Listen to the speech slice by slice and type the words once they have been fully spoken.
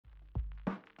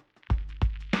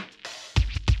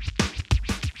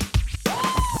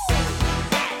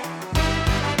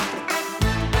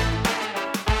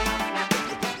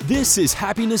This is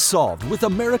Happiness Solved with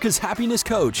America's happiness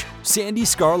coach, Sandy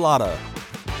Scarlatta.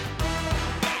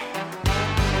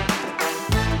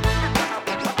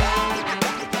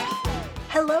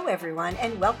 Hello, everyone,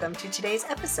 and welcome to today's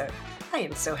episode. I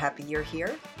am so happy you're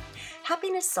here.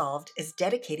 Happiness Solved is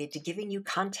dedicated to giving you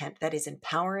content that is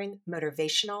empowering,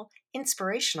 motivational,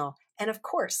 inspirational, and of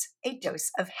course, a dose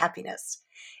of happiness.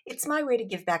 It's my way to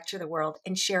give back to the world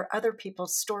and share other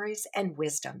people's stories and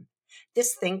wisdom.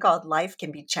 This thing called life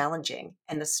can be challenging,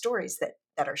 and the stories that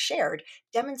are shared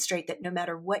demonstrate that no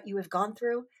matter what you have gone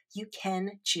through, you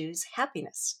can choose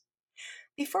happiness.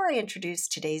 Before I introduce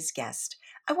today's guest,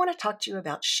 I want to talk to you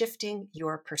about shifting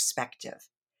your perspective.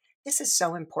 This is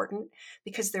so important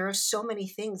because there are so many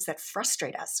things that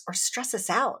frustrate us or stress us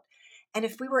out. And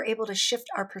if we were able to shift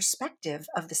our perspective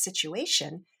of the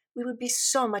situation, we would be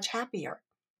so much happier.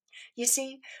 You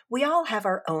see, we all have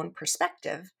our own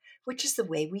perspective, which is the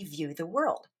way we view the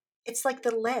world. It's like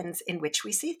the lens in which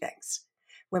we see things.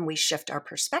 When we shift our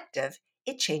perspective,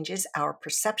 it changes our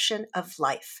perception of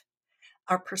life.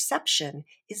 Our perception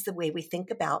is the way we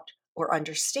think about or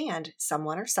understand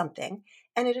someone or something,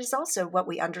 and it is also what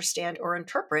we understand or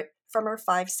interpret from our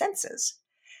five senses.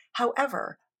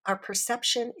 However, our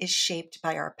perception is shaped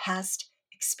by our past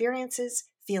experiences,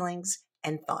 feelings,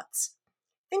 and thoughts.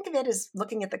 Think of it as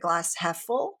looking at the glass half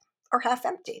full or half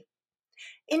empty.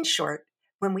 In short,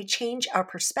 when we change our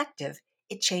perspective,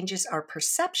 it changes our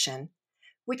perception,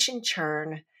 which in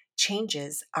turn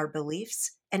changes our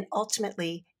beliefs and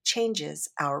ultimately changes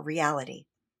our reality.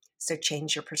 So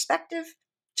change your perspective,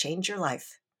 change your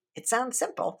life. It sounds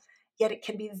simple, yet it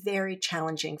can be very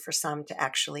challenging for some to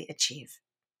actually achieve.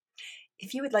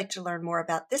 If you would like to learn more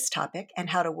about this topic and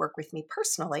how to work with me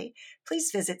personally, please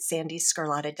visit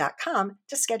sandyscarlatta.com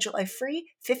to schedule a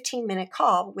free 15-minute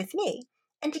call with me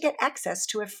and to get access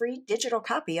to a free digital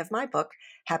copy of my book,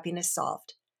 Happiness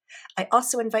Solved. I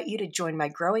also invite you to join my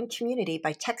growing community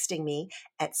by texting me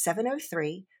at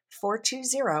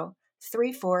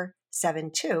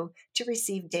 703-420-3472 to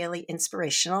receive daily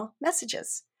inspirational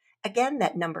messages. Again,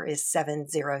 that number is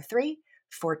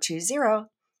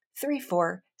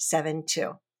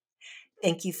 703-420-3472.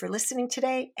 Thank you for listening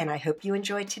today, and I hope you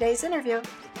enjoyed today's interview.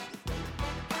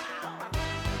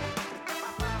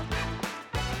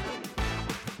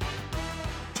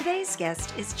 Today's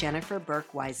guest is Jennifer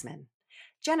Berk Weisman.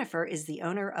 Jennifer is the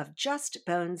owner of Just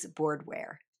Bones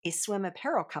Boardwear, a swim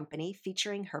apparel company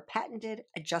featuring her patented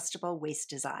adjustable waist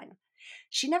design.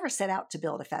 She never set out to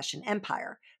build a fashion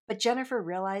empire, but Jennifer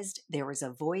realized there was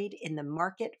a void in the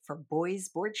market for boys'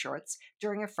 board shorts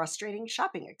during a frustrating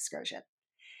shopping excursion.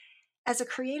 As a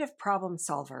creative problem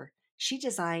solver, she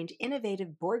designed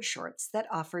innovative board shorts that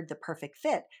offered the perfect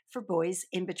fit for boys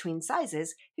in between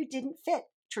sizes who didn't fit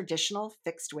traditional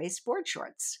fixed-waist board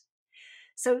shorts.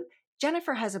 So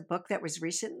Jennifer has a book that was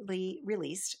recently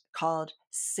released called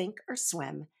Sink or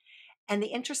Swim. And the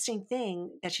interesting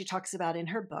thing that she talks about in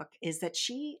her book is that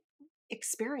she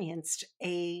experienced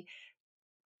a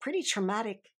pretty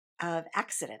traumatic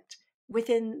accident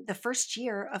within the first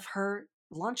year of her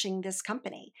launching this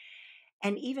company.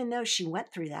 And even though she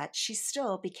went through that, she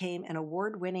still became an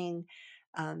award-winning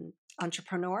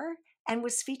entrepreneur and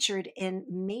was featured in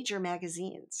major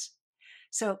magazines.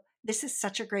 So this is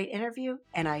such a great interview,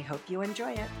 and I hope you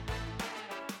enjoy it.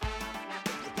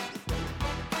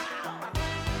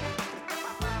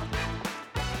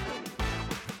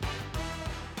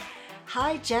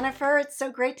 Hi, Jennifer. It's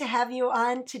so great to have you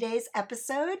on today's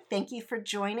episode. Thank you for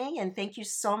joining, and thank you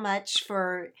so much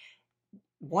for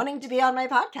wanting to be on my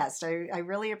podcast. I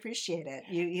really appreciate it.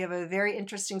 You have a very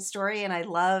interesting story, and I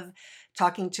love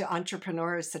talking to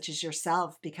entrepreneurs such as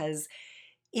yourself because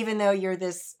even though you're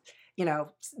this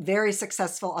very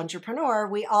successful entrepreneur,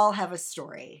 we all have a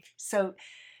story. So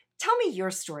tell me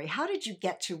your story. How did you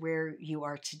get to where you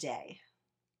are today?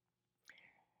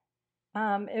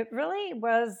 It really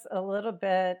was a little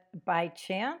bit by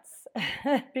chance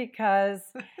because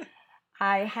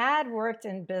I had worked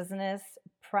in business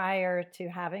prior to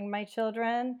having my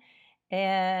children,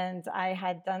 and I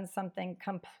had done something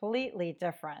completely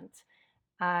different.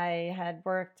 I had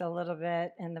worked a little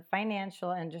bit in the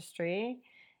financial industry.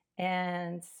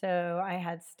 And so I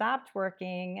had stopped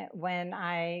working when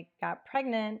I got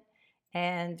pregnant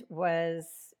and was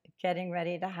getting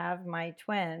ready to have my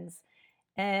twins.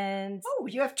 And oh,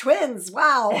 you have twins.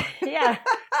 Wow. Yeah.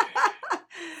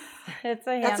 It's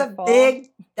a handful.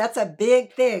 That's a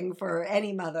big thing for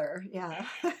any mother. Yeah.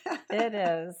 It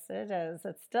is.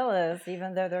 It still is,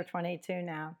 even though they're 22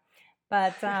 now.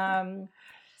 But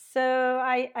so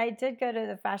I did go to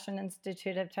the Fashion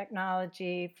Institute of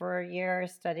Technology for a year,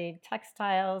 studied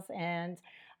textiles, and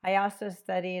I also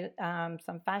studied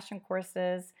some fashion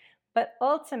courses, but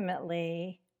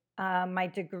ultimately, my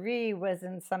degree was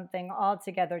in something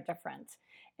altogether different.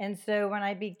 And so when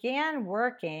I began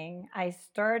working, I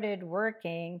started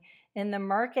working in the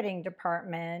marketing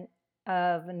department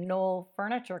of Knoll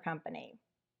Furniture Company.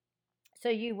 So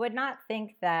you would not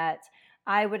think that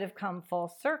I would have come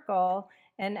full circle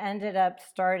and ended up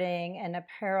starting an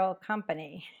apparel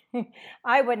company.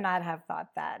 I would not have thought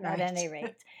that at Right. any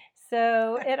rate.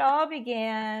 So it all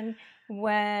began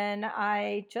when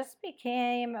I just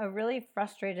became a really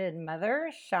frustrated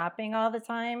mother, shopping all the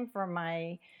time for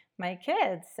my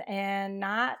kids and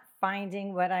not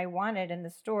finding what I wanted in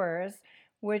the stores,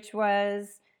 which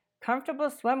was comfortable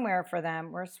swimwear for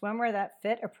them or swimwear that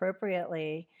fit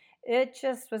appropriately. It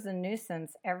just was a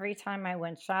nuisance every time I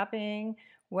went shopping,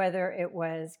 whether it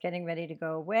was getting ready to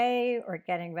go away or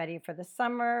getting ready for the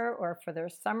summer or for their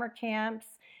summer camps,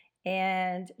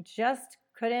 and just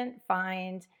couldn't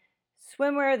find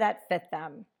swimwear that fit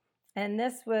them. And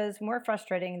this was more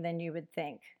frustrating than you would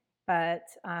think. But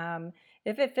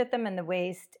if it fit them in the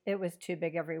waist, it was too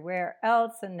big everywhere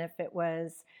else. And if it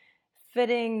was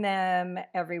fitting them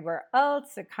everywhere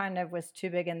else, it kind of was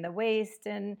too big in the waist.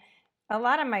 And a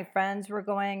lot of my friends were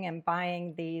going and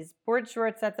buying these board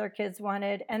shorts that their kids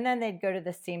wanted, and then they'd go to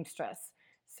the seamstress.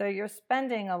 So you're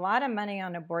spending a lot of money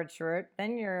on a board short,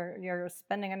 then you're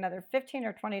spending another $15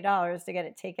 or $20 to get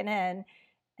it taken in,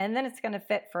 and then it's going to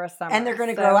fit for a summer. And they're going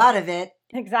to grow out of it.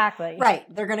 Exactly. Right.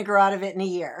 They're going to grow out of it in a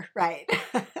year. Right.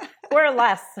 Or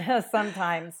less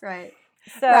sometimes. Right.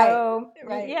 So,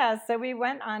 Right. yeah, so we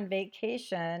went on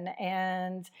vacation,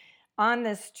 and on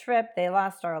this trip, they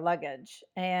lost our luggage.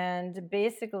 And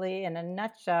basically, in a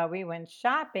nutshell, we went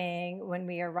shopping when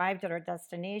we arrived at our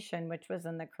destination, which was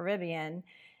in the Caribbean.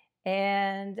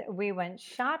 And we went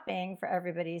shopping for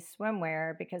everybody's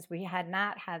swimwear because we had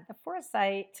not had the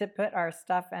foresight to put our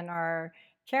stuff in our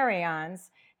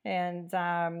carry-ons. And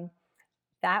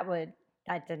that would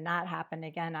that did not happen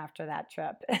again after that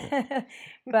trip.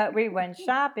 But we went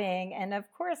shopping, and of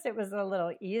course it was a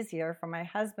little easier for my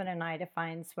husband and I to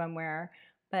find swimwear,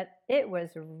 but it was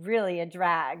really a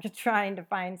drag trying to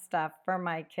find stuff for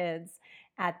my kids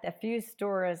at the few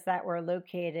stores that were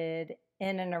located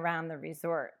in and around the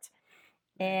resort.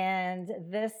 And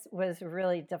this was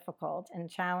really difficult and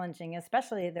challenging,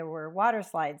 especially there were water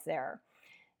slides there.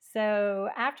 So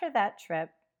after that trip,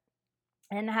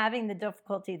 and having the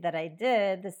difficulty that I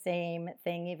did, the same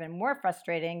thing, even more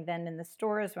frustrating than in the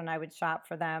stores when I would shop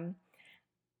for them,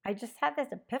 I just had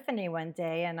this epiphany one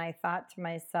day, and I thought to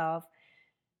myself,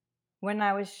 when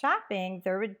I was shopping,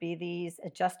 there would be these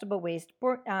adjustable waist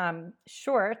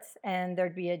shorts, and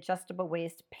there'd be adjustable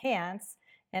waist pants.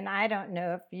 And I don't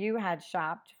know if you had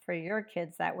shopped for your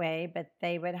kids that way, but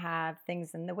they would have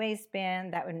things in the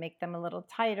waistband that would make them a little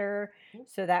tighter,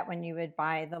 so that when you would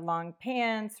buy the long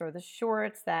pants or the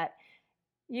shorts that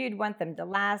you'd want them to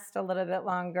last a little bit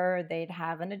longer, they'd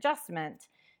have an adjustment.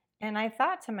 And I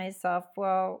thought to myself,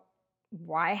 well,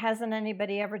 why hasn't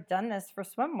anybody ever done this for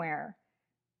swimwear?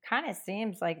 Kind of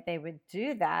seems like they would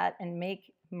do that and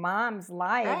make moms'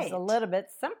 lives a little bit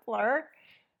simpler.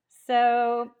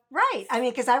 So, right. I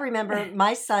mean, because I remember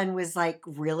my son was like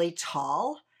really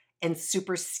tall and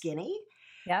super skinny.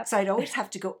 yep. So I'd always have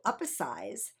to go up a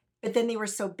size, but then they were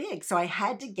so big. So I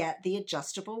had to get the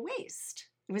adjustable waist.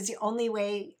 It was the only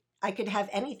way I could have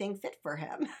anything fit for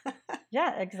him.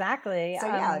 Yeah, exactly. So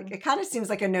yeah, it kind of seems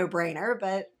like a no-brainer,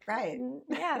 but right.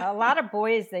 Yeah, a lot of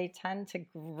boys, they tend to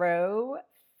grow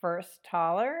first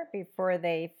taller before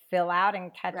they fill out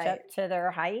and catch up to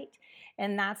their height.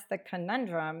 And that's the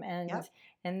conundrum.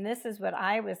 And this is what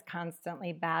I was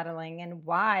constantly battling, and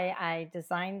why I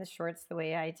designed the shorts the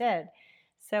way I did.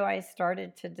 So I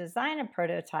started to design a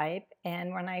prototype,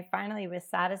 and when I finally was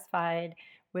satisfied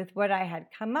with what I had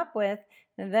come up with,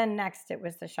 then next it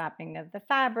was the shopping of the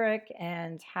fabric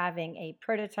and having a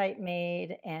prototype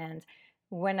made. And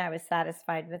when I was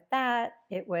satisfied with that,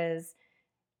 it was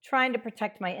trying to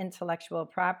protect my intellectual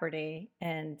property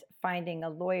and finding a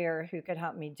lawyer who could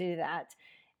help me do that,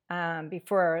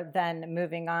 before then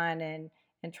moving on and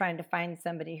trying to find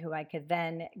somebody who I could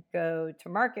then go to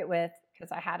market with,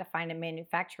 because I had to find a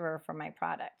manufacturer for my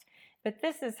product. But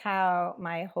this is how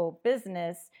my whole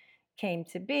business came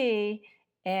to be.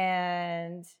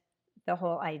 And the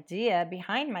whole idea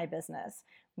behind my business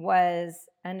was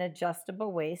an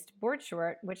adjustable waist board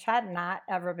short, which had not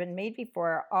ever been made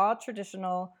before. All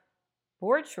traditional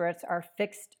board shorts are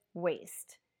fixed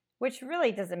waist, which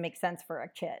really doesn't make sense for a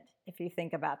kid if you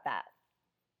think about that.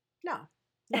 No,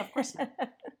 of course not.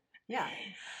 Yeah.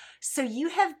 So you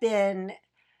have been,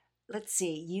 let's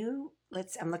see, you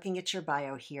I'm looking at your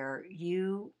bio here.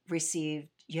 You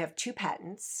have 2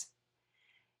 patents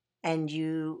and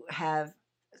you have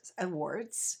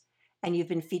awards, and you've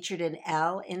been featured in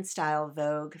Elle, InStyle,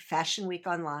 Vogue, Fashion Week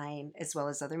Online, as well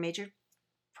as other major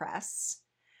press.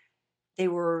 They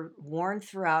were worn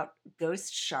throughout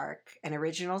Ghost Shark, an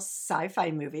original sci-fi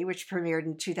movie which premiered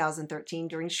in 2013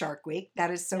 during Shark Week.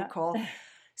 That is so cool. Yeah.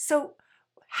 So,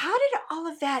 how did all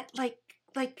of that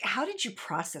how did you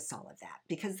process all of that?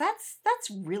 Because that's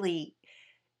really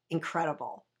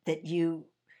incredible that you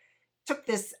took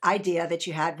this idea that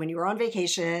you had when you were on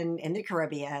vacation in the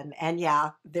Caribbean. And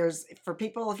yeah, there's, for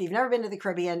people, if you've never been to the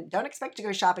Caribbean, don't expect to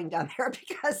go shopping down there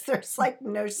because there's like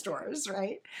no stores,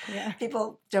 right? Yeah.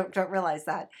 People don't realize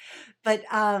that. But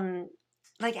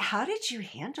like, how did you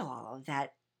handle all of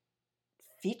that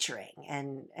featuring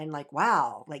and like,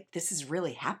 wow, like this is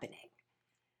really happening?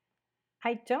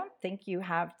 I don't think you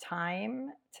have time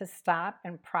to stop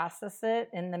and process it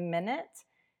in the minute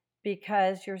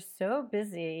because you're so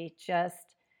busy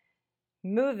just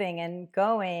moving and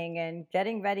going and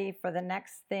getting ready for the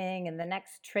next thing and the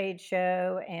next trade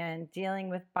show and dealing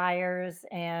with buyers.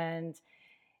 And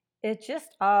it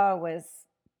just all was,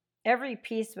 every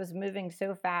piece was moving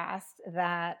so fast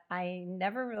that I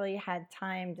never really had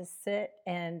time to sit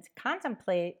and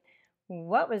contemplate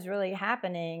what was really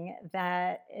happening,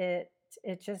 that it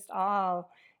just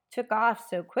all took off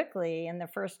so quickly in the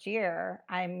first year.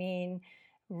 I mean,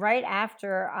 right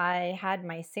after I had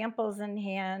my samples in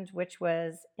hand, which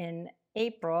was in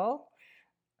April,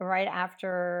 right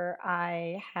after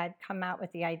I had come out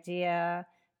with the idea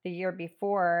the year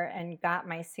before and got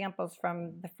my samples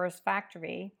from the first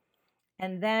factory.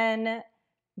 And then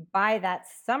by that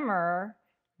summer,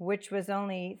 which was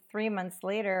only 3 months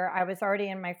later, I was already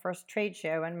in my first trade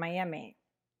show in Miami.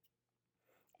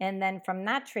 And then from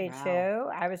that trade Wow.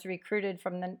 show, I was recruited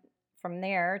from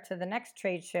there to the next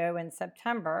trade show in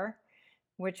September,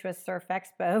 which was Surf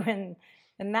Expo, and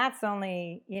that's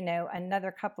only,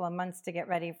 another couple of months to get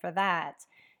ready for that.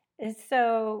 And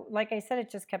so, like I said,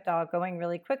 it just kept all going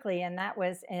really quickly, and that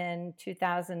was in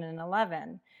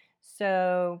 2011.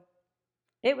 So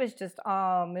it was just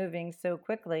all moving so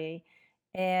quickly,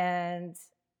 and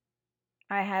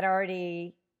I had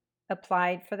already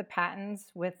applied for the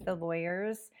patents with the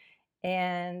lawyers.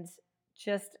 And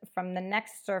just from the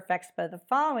next Surf Expo the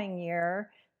following year,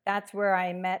 that's where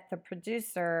I met the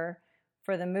producer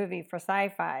for the movie for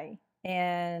Sci-Fi.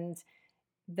 And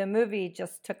the movie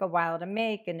just took a while to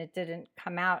make, and it didn't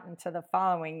come out until the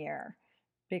following year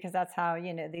because that's how,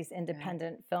 these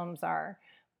independent films are.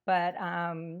 But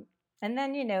and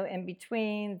then, in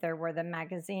between, there were the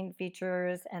magazine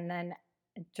features. And then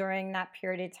during that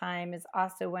period of time is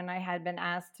also when I had been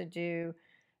asked to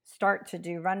start to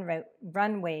do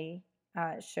runway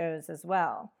shows as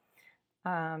well.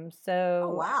 Oh,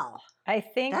 So wow. I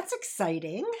think, That's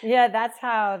exciting. yeah, that's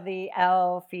how the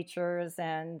Elle features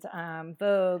and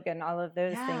Vogue and all of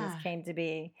those things Yeah. came to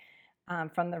be,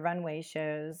 from the runway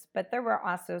shows. But there were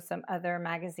also some other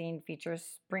magazine features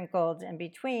sprinkled in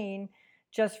between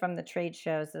just from the trade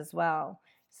shows as well.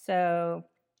 So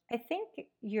I think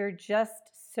you're just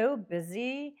so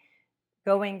busy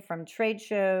going from trade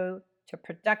show to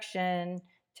production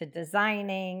to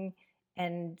designing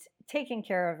and taking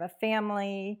care of a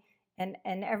family and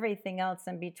everything else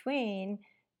in between.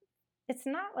 It's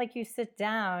not like you sit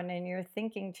down and you're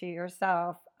thinking to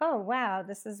yourself, oh, wow,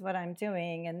 this is what I'm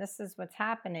doing and this is what's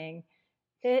happening.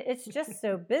 It's just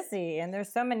so busy and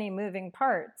there's so many moving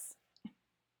parts.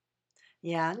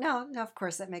 Yeah, no, of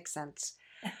course that makes sense.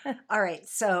 All right,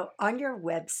 so on your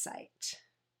website,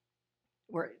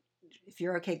 where, if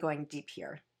you're okay going deep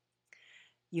here,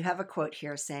 you have a quote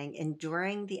here saying,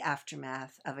 enduring the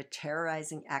aftermath of a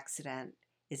terrorizing accident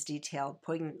is detailed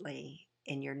poignantly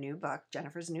in your new book,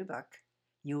 Jennifer's new book.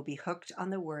 You will be hooked on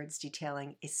the words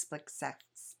detailing a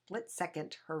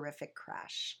split-second horrific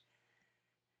crash.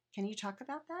 Can you talk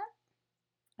about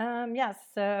that? Yes.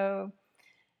 So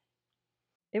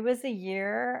it was a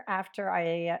year after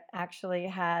I actually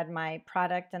had my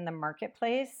product in the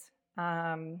marketplace.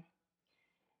 I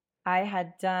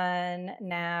had done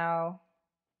now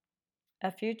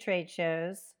a few trade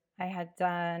shows. I had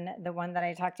done the one that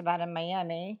I talked about in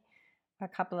Miami a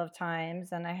couple of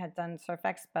times, and I had done Surf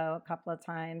Expo a couple of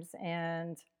times.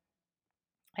 And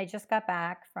I just got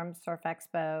back from Surf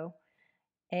Expo,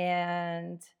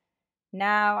 and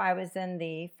now I was in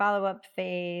the follow up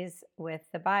phase with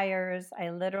the buyers.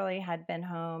 I literally had been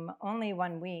home only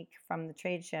 1 week from the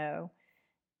trade show,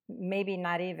 maybe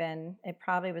not even. It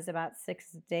probably was about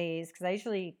 6 days because I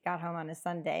usually got home on a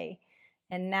Sunday.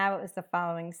 And now it was the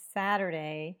following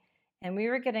Saturday. And we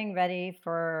were getting ready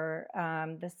for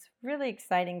this really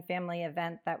exciting family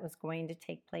event that was going to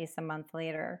take place a month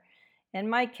later. And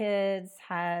my kids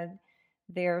had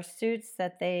their suits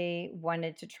that they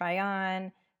wanted to try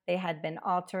on. They had been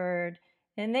altered,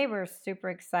 and they were super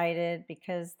excited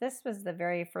because this was the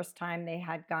very first time they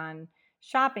had gone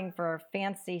shopping for a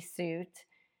fancy suit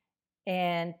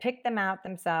and picked them out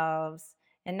themselves.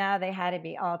 And now they had to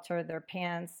be altered, their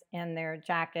pants and their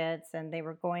jackets, and they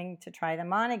were going to try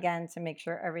them on again to make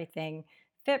sure everything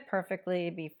fit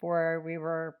perfectly before we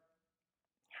were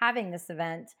having this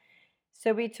event.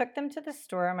 So we took them to the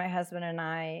store, my husband and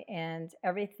I, and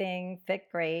everything fit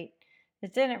great.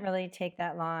 It didn't really take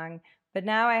that long, but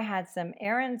now I had some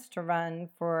errands to run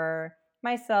for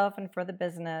myself and for the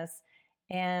business,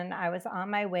 and I was on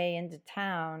my way into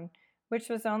town, which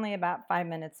was only about 5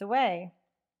 minutes away.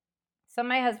 So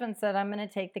my husband said, I'm going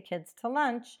to take the kids to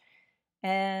lunch,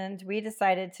 and we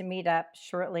decided to meet up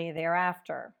shortly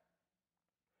thereafter.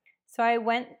 So I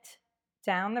went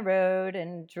down the road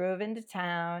and drove into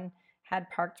town, had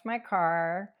parked my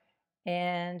car,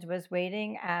 and was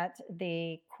waiting at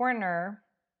the corner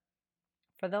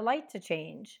for the light to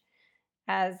change.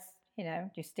 As you know,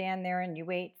 you stand there and you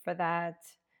wait for that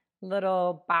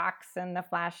little box and the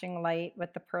flashing light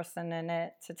with the person in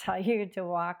it to tell you to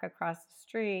walk across the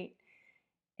street.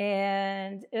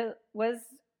 And it was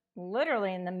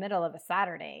literally in the middle of a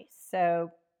Saturday.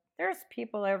 So there's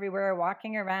people everywhere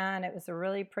walking around. It was a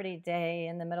really pretty day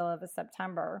in the middle of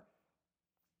September.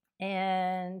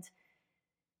 And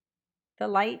the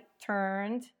light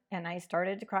turned and I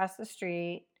started to cross the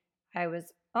street. I was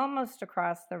almost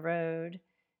across the road,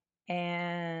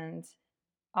 and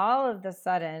all of a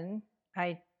sudden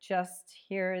I just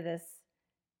hear this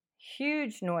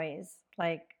huge noise,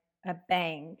 like a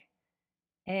bang.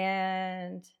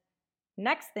 And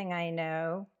next thing I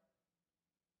know,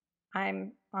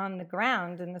 I'm on the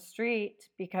ground in the street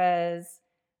because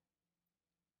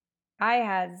I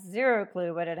had zero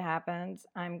clue what had happened.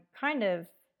 I'm kind of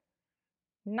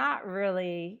not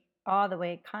really all the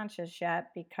way conscious yet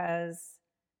because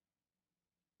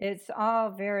it's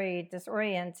all very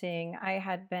disorienting. I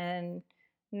had been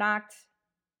knocked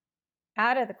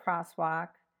out of the crosswalk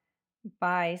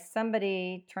by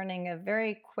somebody turning a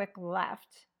very quick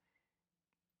left.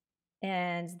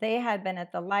 And they had been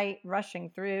at the light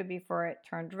rushing through before it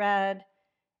turned red.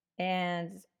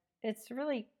 And it's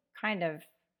really kind of,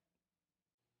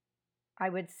 I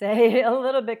would say, a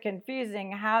little bit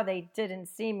confusing how they didn't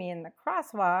see me in the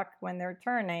crosswalk when they're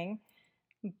turning.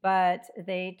 But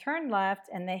they turned left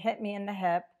and they hit me in the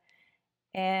hip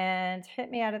and hit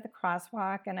me out of the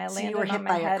crosswalk, and I landed you were hit on my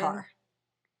by head. a car.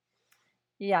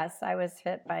 Yes, I was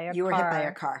hit by a car. You were hit by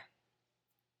a car.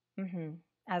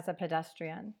 As a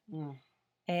pedestrian. Mm.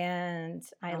 And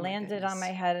I landed on my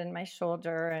head and my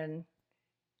shoulder, and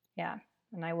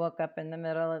and I woke up in the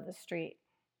middle of the street.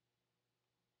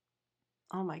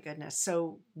 Oh my goodness.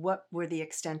 So what were the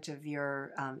extent of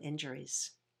your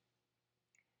injuries?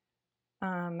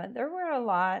 There were a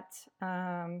lot.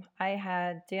 I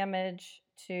had damage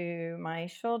to my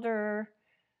shoulder.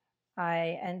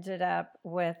 I ended up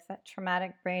with a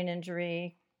traumatic brain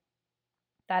injury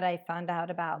that I found out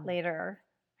about later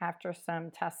after some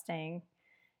testing.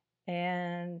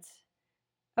 And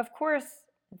of course,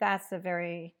 that's a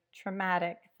very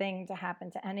traumatic thing to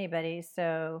happen to anybody.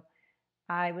 So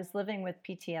I was living with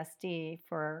PTSD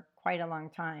for quite a long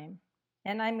time.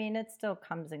 And I mean, it still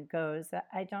comes and goes.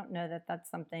 I don't know that that's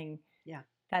something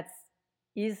that's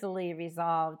easily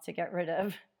resolved to get rid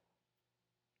of.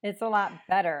 It's a lot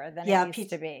better than it used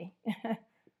to be.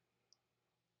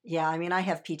 Yeah, I mean, I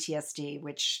have PTSD,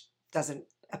 which doesn't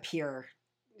appear.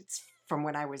 It's from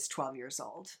when I was 12 years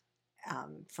old,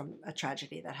 from a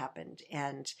tragedy that happened.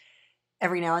 And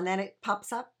every now and then it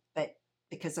pops up, but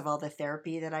because of all the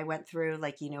therapy that I went through,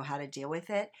 like, you know how to deal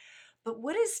with it. But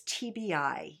what is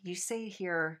TBI? You say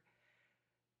here,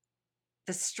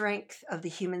 the strength of the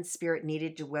human spirit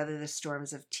needed to weather the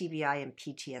storms of TBI and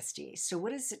PTSD. So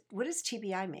what does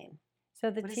TBI mean? So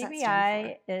the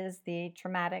TBI is the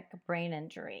traumatic brain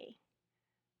injury.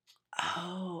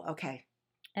 Oh, okay.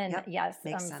 And yes,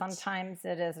 sometimes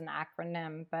it is an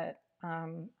acronym, but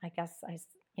I guess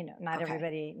not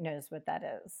everybody knows what that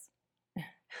is.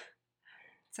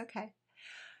 It's okay.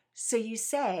 So you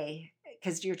say,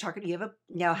 because you're talking,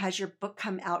 now has your book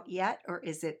come out yet, or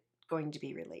is it going to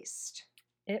be released?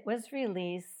 It was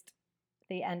released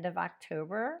the end of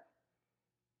October.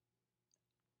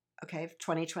 Okay,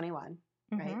 2021,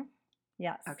 right?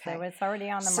 Yes. Okay. So it's already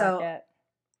on the market.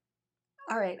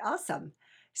 All right, awesome.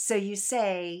 So you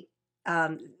say,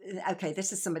 okay,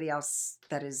 this is somebody else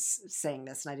that is saying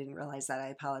this, and I didn't realize that. I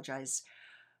apologize.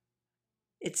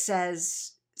 It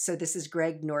says, so this is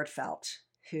Greg Nordfeldt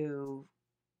who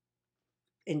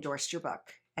endorsed your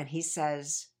book. And he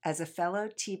says, as a fellow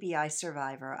TBI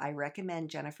survivor, I recommend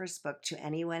Jennifer's book to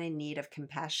anyone in need of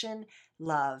compassion,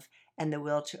 love, and the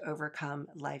will to overcome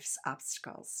life's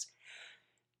obstacles.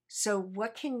 So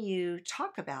what can you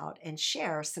talk about and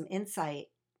share some insight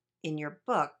in your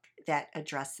book that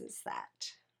addresses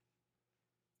that?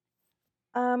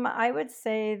 I would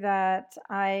say that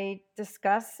I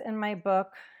discuss in my book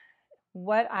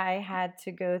what I had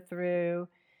to go through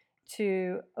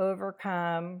to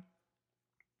overcome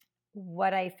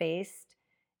what I faced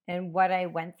and what I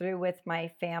went through with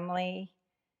my family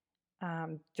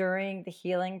during the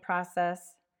healing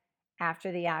process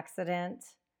after the accident.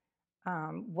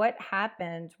 What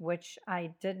happened, which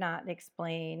I did not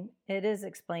explain, it is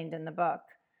explained in the book,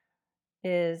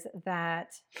 is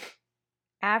that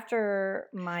after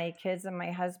my kids and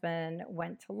my husband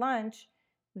went to lunch,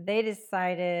 they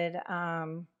decided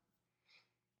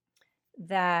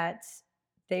that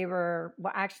they were,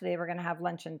 well, actually, they were going to have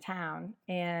lunch in town.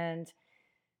 And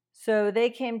so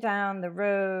they came down the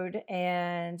road,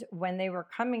 and when they were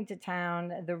coming to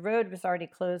town, the road was already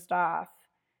closed off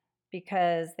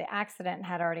because the accident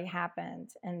had already happened.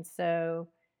 And so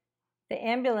the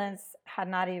ambulance had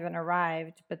not even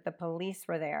arrived, but the police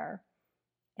were there.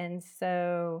 And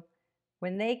so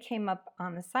when they came up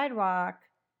on the sidewalk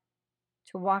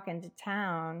to walk into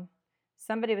town,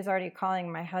 somebody was already calling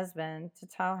my husband to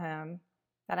tell him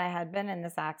that I had been in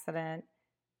this accident.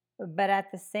 But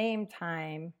at the same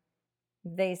time,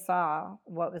 they saw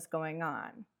what was going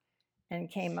on and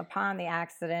came upon the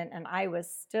accident, and I was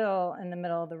still in the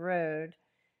middle of the road.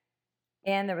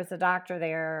 And there was a doctor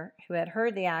there who had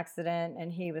heard the accident,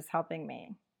 and he was helping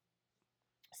me.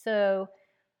 So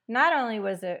not only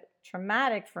was it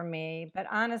traumatic for me, but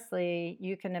honestly,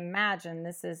 you can imagine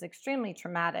this is extremely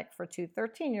traumatic for two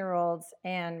 13-year-olds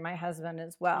and my husband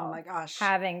as well. Oh my gosh.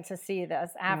 Having to see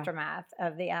this aftermath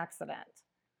of the accident.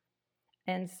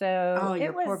 And so oh, it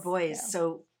your was, poor boys. yeah.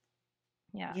 So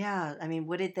Yeah. I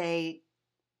mean,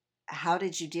 how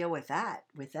did you deal with that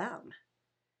with them?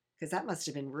 Because that must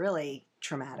have been really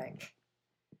traumatic.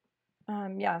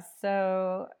 Yeah.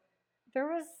 So there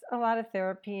was a lot of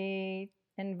therapy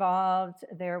involved.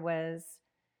 There was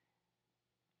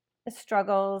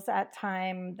struggles at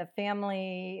time. The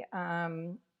family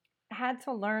had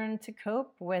to learn to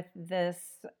cope with this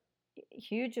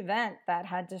huge event that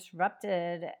had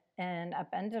disrupted and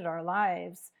upended our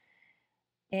lives.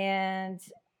 And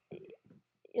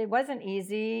it wasn't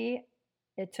easy.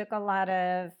 It took a lot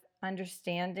of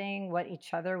understanding what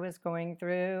each other was going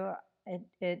through.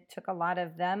 It took a lot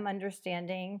of them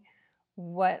understanding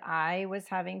what I was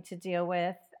having to deal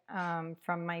with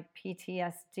from my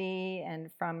PTSD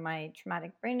and from my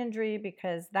traumatic brain injury,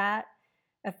 because that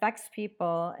affects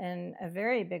people in a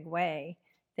very big way.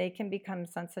 They can become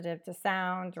sensitive to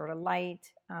sound or to light.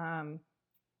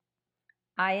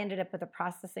 I ended up with a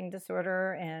processing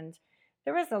disorder, and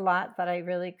there was a lot that I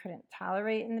really couldn't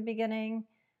tolerate in the beginning,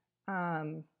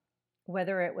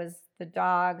 whether it was the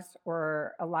dogs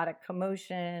or a lot of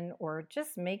commotion or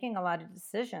just making a lot of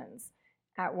decisions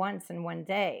at once in one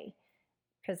day,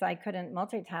 because I couldn't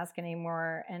multitask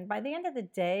anymore. And by the end of the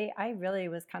day, I really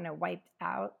was kind of wiped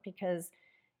out, because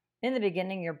in the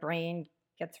beginning, your brain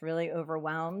gets really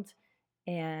overwhelmed.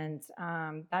 And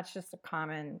that's just a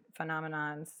common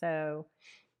phenomenon. So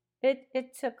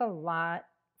it took a lot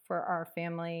for our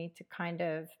family to kind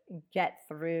of get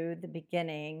through the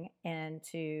beginning and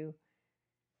to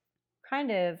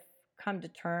kind of come to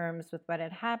terms with what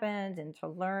had happened and to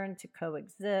learn to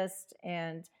coexist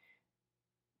and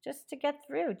just to get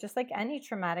through, just like any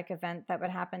traumatic event that would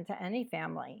happen to any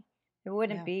family. It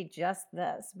wouldn't be just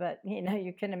this, but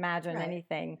you can imagine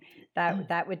anything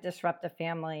that would disrupt a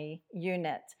family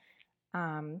unit.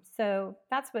 So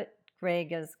that's what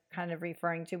Greg is kind of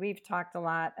referring to. We've talked a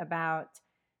lot about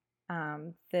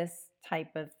this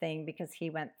type of thing because he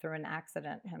went through an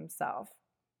accident himself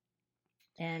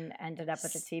and ended up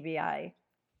with a TBI.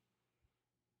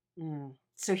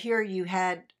 So here you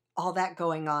had all that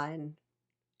going on.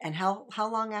 And how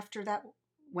long after that,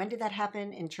 when did that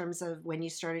happen in terms of when you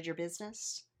started your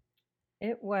business?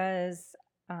 It was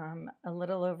a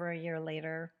little over a year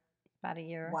later, about a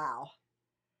year. Wow.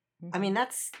 I mean,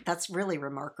 that's really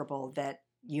remarkable that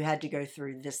you had to go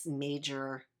through this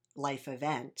major life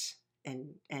event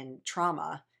and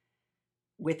trauma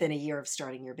within a year of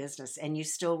starting your business, and you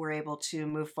still were able to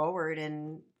move forward.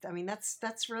 And I mean,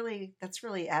 that's really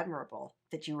admirable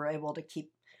that you were able to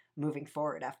keep moving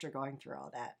forward after going through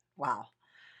all that. Wow.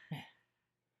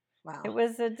 It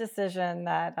was a decision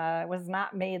that was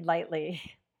not made lightly.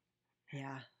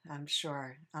 Yeah, I'm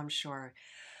sure. I'm sure.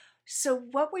 So,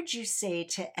 what would you say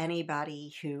to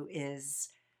anybody who is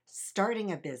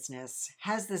starting a business,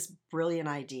 has this brilliant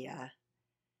idea?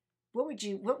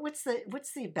 What's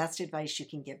the best advice you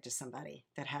can give to somebody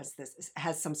that has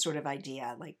some sort of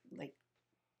idea? Like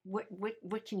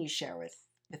what can you share with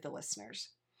the listeners?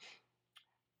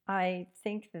 I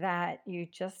think that you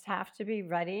just have to be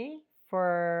ready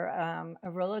for a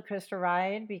roller coaster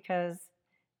ride because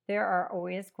there are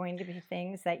always going to be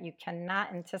things that you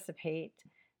cannot anticipate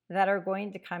that are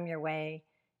going to come your way.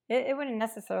 It wouldn't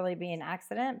necessarily be an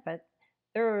accident, but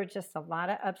there are just a lot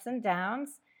of ups and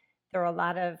downs. There are a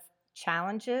lot of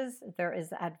challenges. There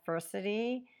is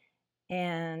adversity,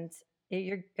 and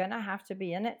you're going to have to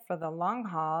be in it for the long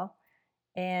haul.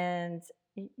 And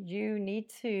you need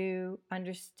to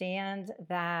understand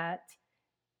that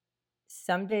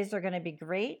some days are going to be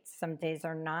great, some days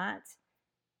are not.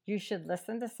 You should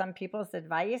listen to some people's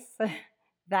advice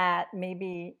that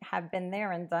maybe have been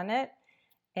there and done it.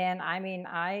 And I mean,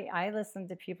 I listened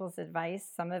to people's advice.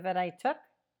 Some of it I took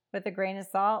with a grain of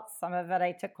salt, some of it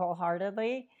I took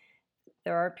wholeheartedly.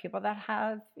 There are people that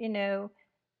have,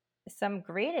 some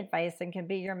great advice and can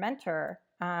be your mentor.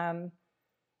 And,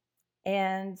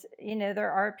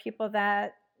 there are people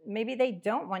that maybe they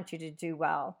don't want you to do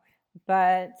well.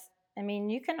 But I mean,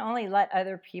 you can only let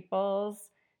other people's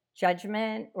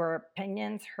judgment or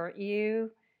opinions hurt you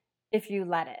if you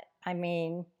let it. I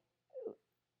mean,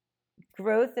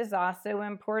 growth is also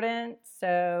important.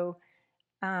 So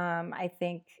I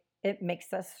think it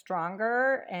makes us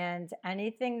stronger. And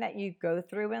anything that you go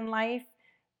through in life,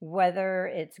 whether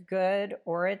it's good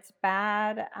or it's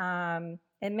bad,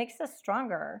 it makes us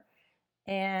stronger.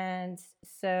 And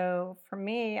so for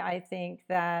me, I think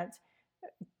that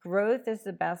growth is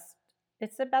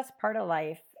it's the best part of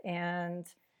life. And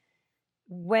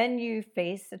when you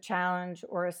face a challenge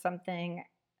or something,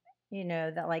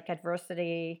 that like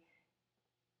adversity,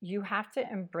 you have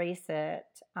to embrace it,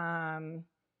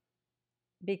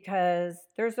 because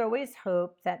there's always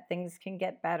hope that things can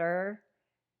get better.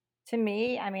 To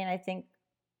me, I mean, I think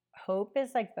hope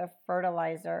is like the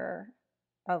fertilizer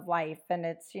of life. And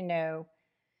it's,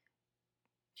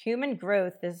 human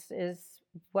growth is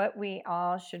what we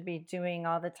all should be doing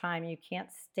all the time. You can't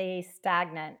stay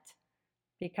stagnant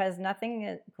because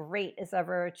nothing great is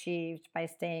ever achieved by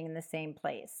staying in the same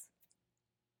place.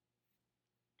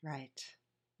 Right.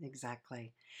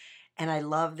 Exactly. And I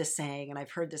love the saying, and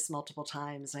I've heard this multiple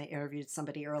times. I interviewed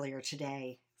somebody earlier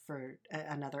today for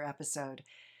another episode.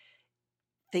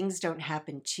 Things don't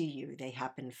happen to you, they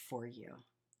happen for you.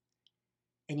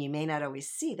 And you may not always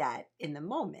see that in the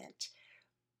moment,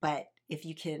 but if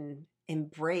you can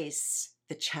embrace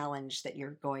the challenge that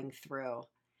you're going through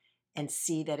and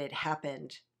see that it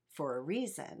happened for a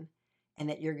reason, and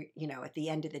that you're, at the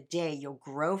end of the day, you'll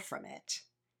grow from it,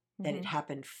 that it Mm-hmm.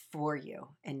 happened for you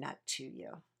and not to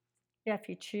you. Yeah, if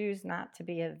you choose not to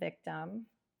be a victim,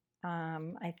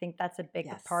 I think that's a big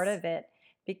part Yes. of it.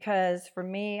 Because for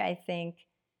me, I think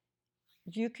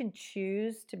you can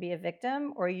choose to be a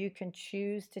victim or you can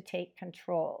choose to take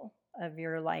control of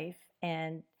your life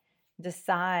and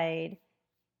decide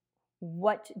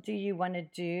what do you want to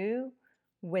do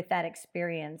with that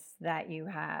experience that you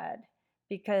had,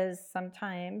 because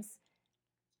sometimes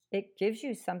it gives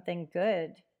you something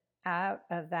good out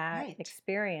of that Right.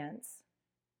 experience.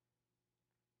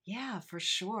 Yeah, for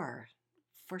sure.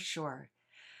 For sure.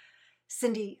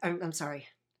 Cindy, I'm sorry.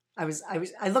 I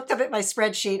looked up at my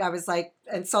spreadsheet. I was like,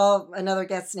 and saw another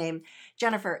guest's name.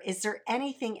 Jennifer, is there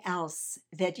anything else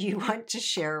that you want to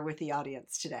share with the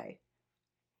audience today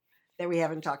that we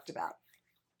haven't talked about?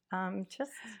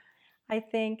 Just, I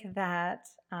think that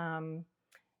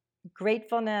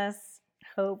gratefulness,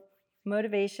 hope,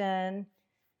 motivation,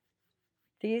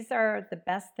 these are the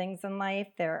best things in life.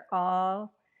 They're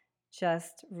all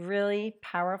just really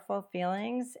powerful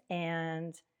feelings,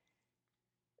 and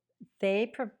they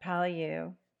propel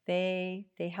you. They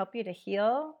help you to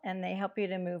heal and they help you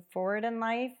to move forward in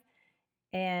life.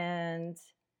 And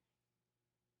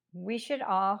we should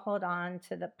all hold on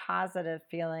to the positive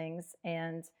feelings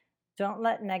and don't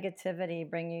let negativity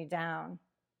bring you down.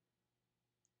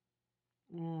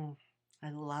 Mm, I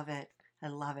love it. I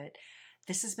love it.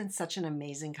 This has been such an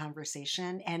amazing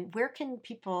conversation. And where can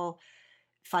people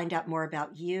find out more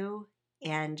about you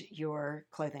and your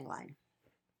clothing line?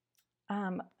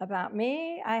 About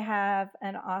me, I have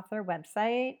an author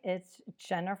website. It's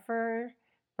Jennifer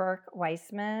Berk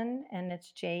Weisman, and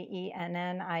it's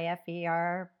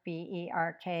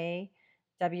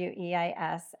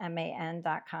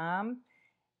JenniferBerkWeisman.com,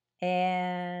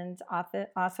 and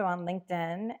also on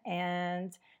LinkedIn.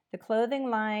 And The clothing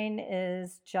line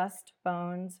is Just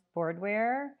Bones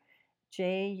Boardwear,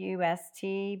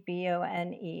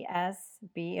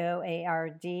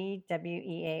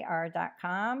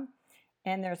 JustBonesBoardwear.com.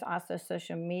 And there's also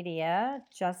social media,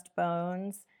 Just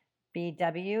Bones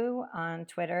BW on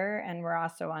Twitter, and we're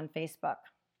also on Facebook.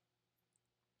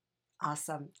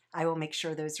 Awesome. I will make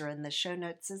sure those are in the show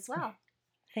notes as well.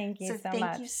 Thank you so much.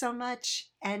 Thank you so much,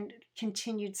 and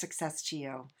continued success to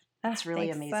you. It's really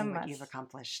amazing what you've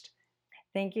accomplished.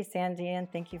 Thank you, Sandy, and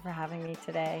thank you for having me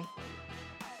today.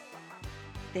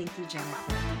 Thank you,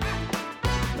 Jennifer.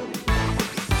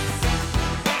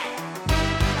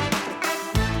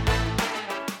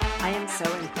 I am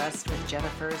so impressed with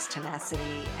Jennifer's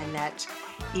tenacity, and that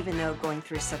even though going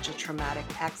through such a traumatic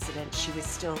accident, she was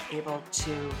still able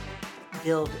to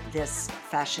build this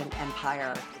fashion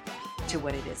empire to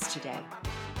what it is today.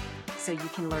 So you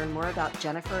can learn more about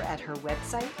Jennifer at her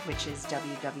website, which is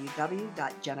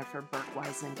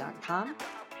www.jenniferberkweisman.com.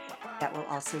 That will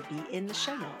also be in the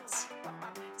show notes.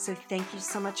 So thank you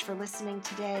so much for listening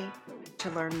today.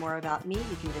 To learn more about me,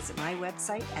 you can visit my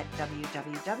website at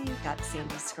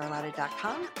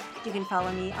www.sandyscarlatta.com. You can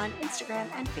follow me on Instagram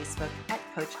and Facebook at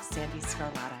Coach Sandy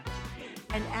Scarlatta.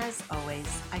 And as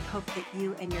always, I hope that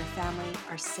you and your family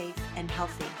are safe and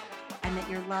healthy, and that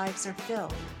your lives are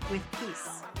filled with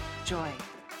peace, joy,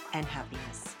 and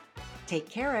happiness. Take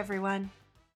care, everyone.